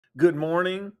Good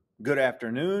morning, good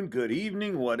afternoon, good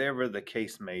evening, whatever the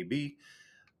case may be.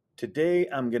 Today,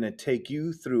 I'm going to take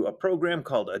you through a program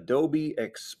called Adobe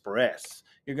Express.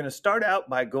 You're going to start out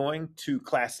by going to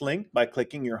ClassLink by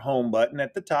clicking your home button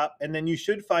at the top, and then you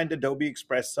should find Adobe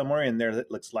Express somewhere in there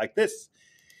that looks like this.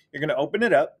 You're going to open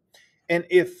it up, and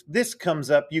if this comes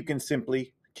up, you can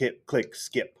simply click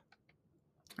Skip.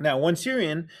 Now, once you're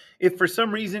in, if for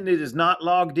some reason it is not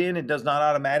logged in, it does not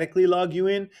automatically log you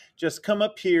in, just come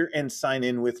up here and sign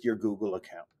in with your Google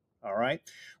account. All right.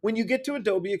 When you get to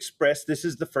Adobe Express, this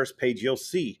is the first page you'll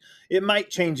see. It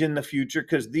might change in the future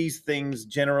because these things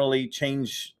generally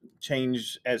change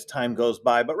as time goes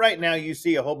by. But right now you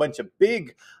see a whole bunch of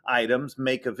big items: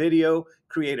 make a video,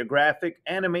 create a graphic,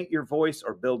 animate your voice,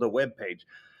 or build a web page.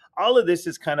 All of this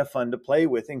is kind of fun to play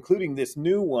with, including this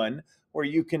new one where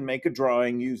you can make a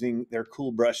drawing using their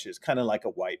cool brushes, kind of like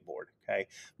a whiteboard, okay?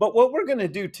 But what we're gonna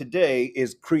do today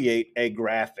is create a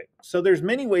graphic. So there's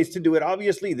many ways to do it.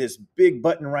 Obviously, this big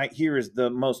button right here is the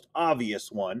most obvious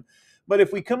one. But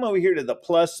if we come over here to the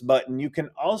plus button, you can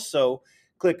also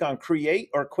click on Create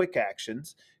or Quick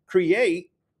Actions. Create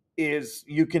is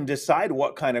you can decide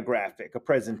what kind of graphic, a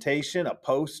presentation, a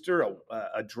poster,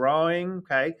 a drawing,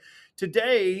 okay?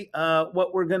 Today,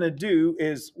 what we're going to do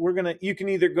is you can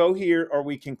either go here or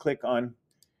we can click on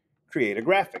create a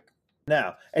graphic.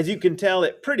 Now, as you can tell,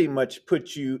 it pretty much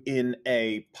puts you in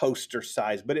a poster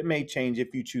size, but it may change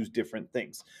if you choose different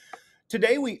things.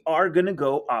 Today, we are going to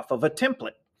go off of a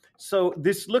template. So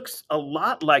this looks a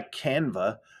lot like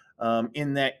Canva,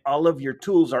 in that all of your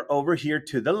tools are over here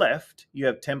to the left. You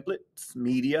have templates,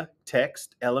 media,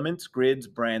 text, elements, grids,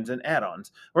 brands, and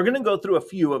add-ons. We're going to go through a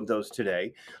few of those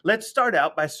today. Let's start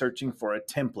out by searching for a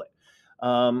template.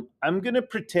 I'm going to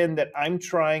pretend that I'm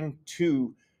trying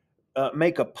to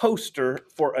make a poster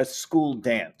for a school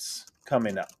dance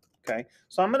coming up. Okay,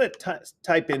 so I'm going to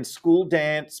type in school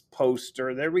dance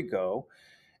poster. There we go.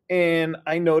 And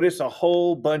I notice a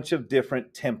whole bunch of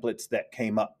different templates that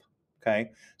came up.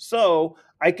 Okay, so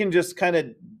I can just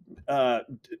kind of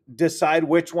decide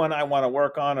which one I want to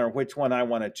work on or which one I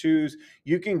want to choose.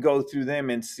 You can go through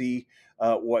them and see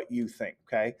what you think.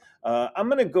 Okay, I'm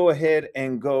going to go ahead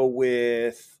and go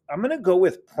with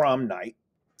prom night,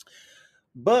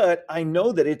 but I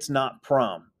know that it's not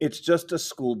prom. It's just a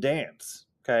school dance.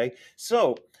 Okay,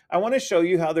 so I want to show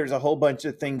you how there's a whole bunch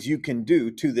of things you can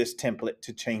do to this template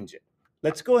to change it.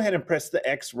 Let's go ahead and press the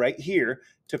X right here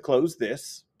to close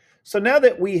this. So now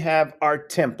that we have our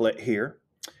template here,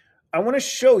 I want to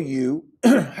show you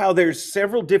how there's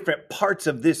several different parts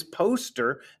of this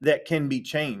poster that can be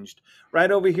changed.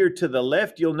 Right over here to the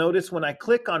left, you'll notice when I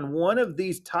click on one of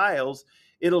these tiles,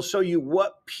 it'll show you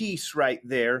what piece right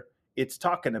there it's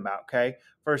talking about, okay?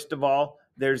 First of all,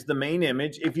 there's the main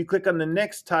image. If you click on the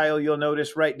next tile, you'll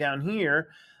notice right down here,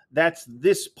 that's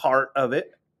this part of it.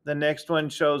 The next one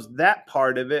shows that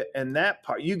part of it and that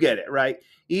part. You get it, right?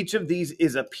 Each of these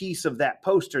is a piece of that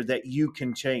poster that you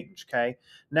can change, okay?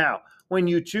 Now, when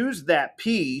you choose that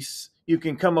piece, you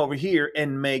can come over here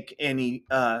and make any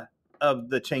of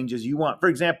the changes you want. For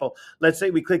example, let's say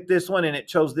we click this one and it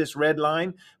chose this red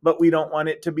line, but we don't want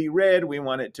it to be red. We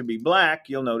want it to be black.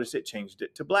 You'll notice it changed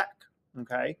it to black,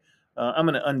 okay? I'm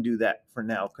going to undo that for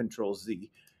now, Control Z.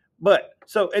 But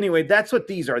so anyway, that's what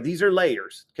these are. These are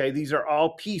layers, okay? These are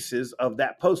all pieces of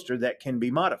that poster that can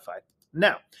be modified.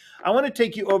 Now, I want to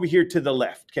take you over here to the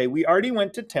left, okay? We already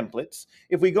went to templates.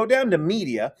 If we go down to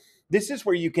media, this is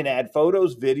where you can add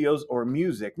photos, videos, or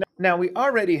music. Now, we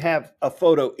already have a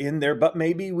photo in there, but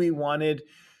maybe we wanted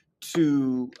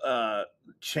to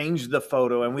change the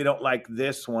photo and we don't like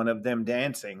this one of them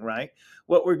dancing, right?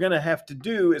 What we're going to have to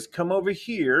do is come over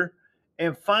here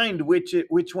and find which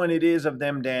one it is of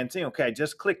them dancing. Okay, I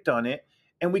just clicked on it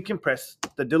and we can press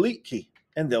the delete key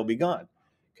and they'll be gone.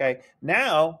 Okay,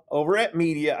 now over at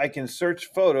media, I can search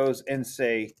photos and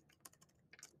say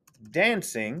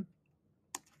dancing,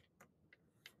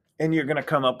 and you're going to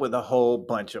come up with a whole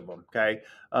bunch of them, okay?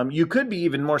 You could be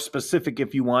even more specific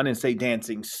if you want and say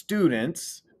dancing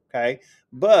students, okay?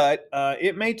 But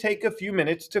it may take a few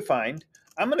minutes to find.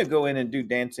 I'm going to go in and do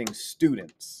dancing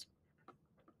students,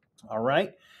 all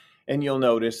right? And you'll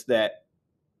notice that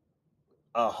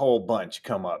a whole bunch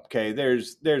come up, okay?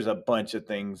 There's a bunch of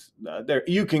things. There.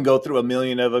 You can go through a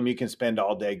million of them. You can spend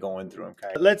all day going through them,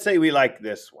 okay? Let's say we like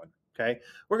this one. Okay,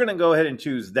 we're going to go ahead and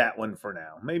choose that one for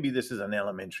now. Maybe this is an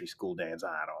elementary school dance.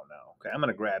 I don't know. Okay, I'm going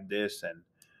to grab this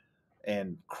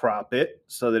and crop it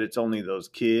so that it's only those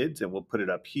kids, and we'll put it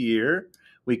up here.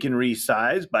 We can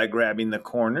resize by grabbing the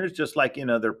corners, just like in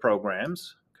other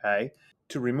programs. Okay,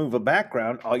 to remove a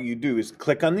background, all you do is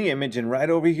click on the image, and right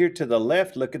over here to the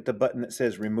left, look at the button that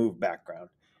says Remove Background.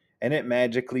 and it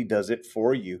magically does it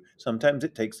for you. Sometimes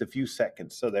it takes a few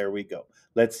seconds. So there we go.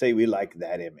 Let's say we like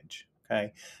that image.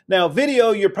 Okay. Now,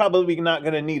 video, you're probably not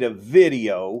going to need a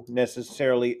video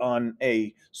necessarily on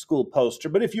a school poster,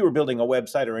 but if you were building a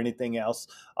website or anything else,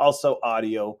 also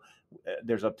audio,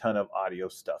 there's a ton of audio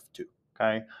stuff too.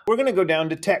 Okay. We're going to go down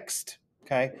to text.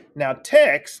 Okay. Now,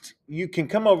 text, you can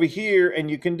come over here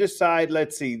and you can decide,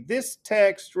 let's see, this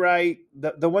text, right?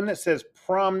 The one that says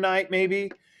prom night,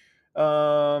 maybe.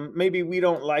 Maybe we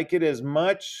don't like it as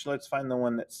much. Let's find the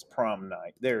one that's prom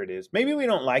night. There it is. Maybe we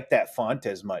don't like that font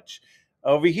as much.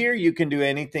 Over here, you can do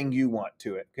anything you want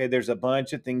to it. Okay, there's a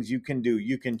bunch of things you can do.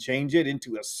 You can change it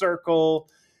into a circle.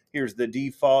 Here's the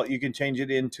default. You can change it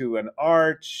into an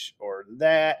arch or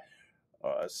that.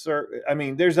 I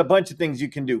mean, there's a bunch of things you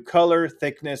can do. Color,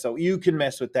 thickness. So you can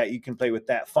mess with that. You can play with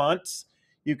that. Fonts.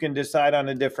 You can decide on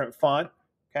a different font.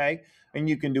 Okay. And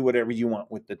you can do whatever you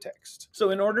want with the text. So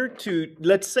in order to,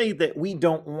 let's say that we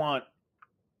don't want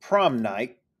prom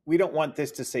night. We don't want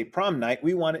this to say prom night.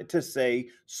 We want it to say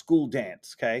school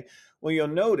dance. Okay. Well, you'll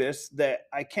notice that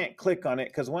I can't click on it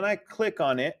because when I click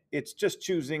on it, it's just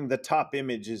choosing the top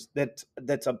images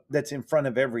that's in front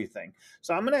of everything.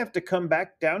 So I'm going to have to come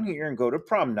back down here and go to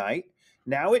prom night.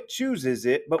 Now it chooses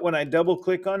it, but when I double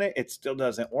click on it, it still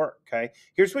doesn't work. Okay.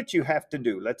 Here's what you have to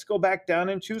do. Let's go back down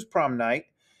and choose prom night.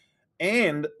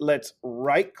 And let's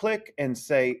right click and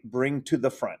say bring to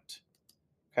the front.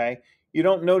 Okay. You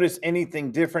don't notice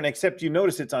anything different except you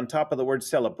notice it's on top of the word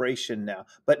celebration now.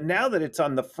 But now that it's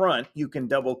on the front, you can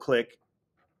double click.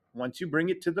 Once you bring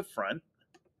it to the front,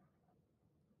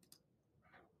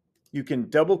 you can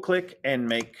double click and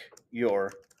make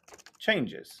your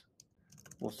changes.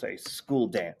 We'll say school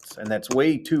dance, and that's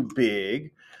way too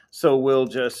big. So we'll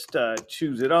just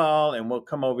choose it all, and we'll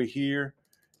come over here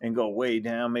and go way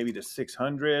down, maybe to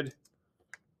 600.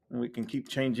 And we can keep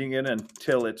changing it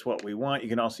until it's what we want. You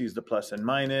can also use the plus and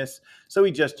minus. So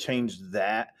we just changed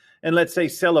that. And let's say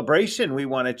celebration we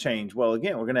want to change. Well,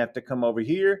 again, we're going to have to come over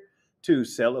here to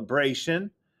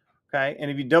celebration. Okay. And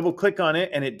if you double click on it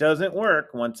and it doesn't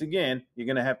work, once again, you're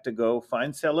going to have to go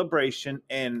find celebration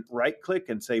and right click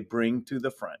and say bring to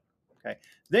the front. Okay.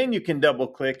 Then you can double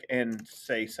click and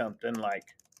say something like,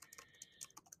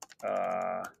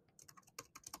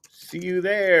 see you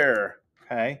there.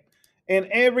 Okay. And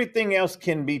everything else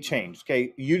can be changed.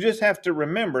 Okay. You just have to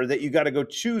remember that you got to go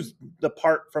choose the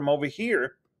part from over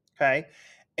here. Okay.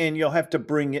 And you'll have to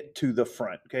bring it to the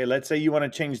front. Okay. Let's say you want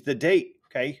to change the date.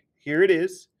 Okay. Here it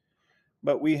is.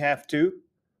 But we have to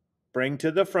bring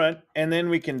to the front, and then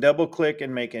we can double click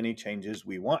and make any changes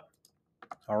we want.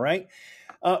 All right.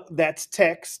 That's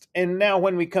text. And now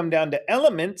when we come down to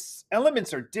elements,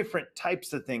 elements are different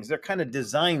types of things. They're kind of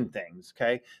design things,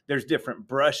 okay? There's different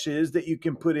brushes that you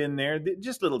can put in there,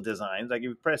 just little designs. Like if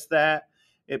you press that,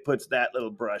 it puts that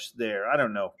little brush there. I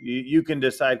don't know. You can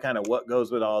decide kind of what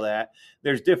goes with all that.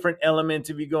 There's different elements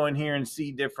if you go in here and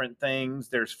see different things.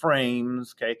 There's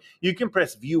frames, okay? You can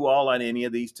press view all on any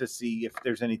of these to see if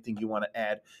there's anything you want to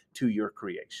add to your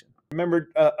creation. Remember,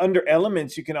 under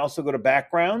elements, you can also go to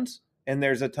backgrounds, and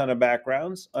there's a ton of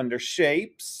backgrounds. Under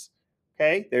shapes,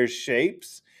 okay, there's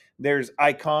shapes. There's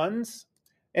icons.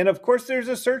 And of course, there's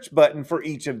a search button for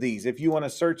each of these if you want to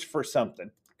search for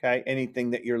something, okay, anything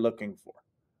that you're looking for.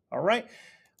 All right.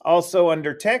 Also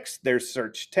under text, there's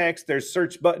search text. There's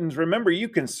search buttons. Remember, you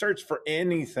can search for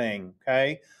anything,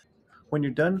 okay? When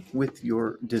you're done with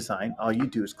your design, all you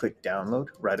do is click download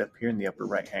right up here in the upper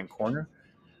right-hand corner.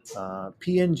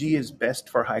 PNG is best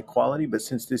for high quality, but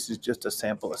since this is just a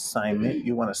sample assignment,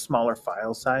 you want a smaller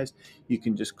file size, you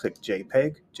can just click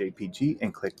JPEG, JPG,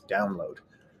 and click download.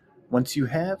 Once you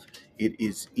have, it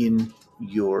is in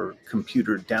your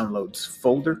computer downloads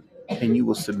folder, and you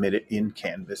will submit it in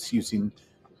Canvas using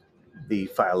the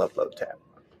File Upload tab.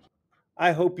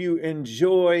 I hope you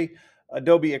enjoy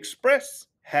Adobe Express.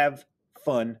 Have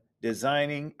fun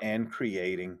designing and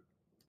creating.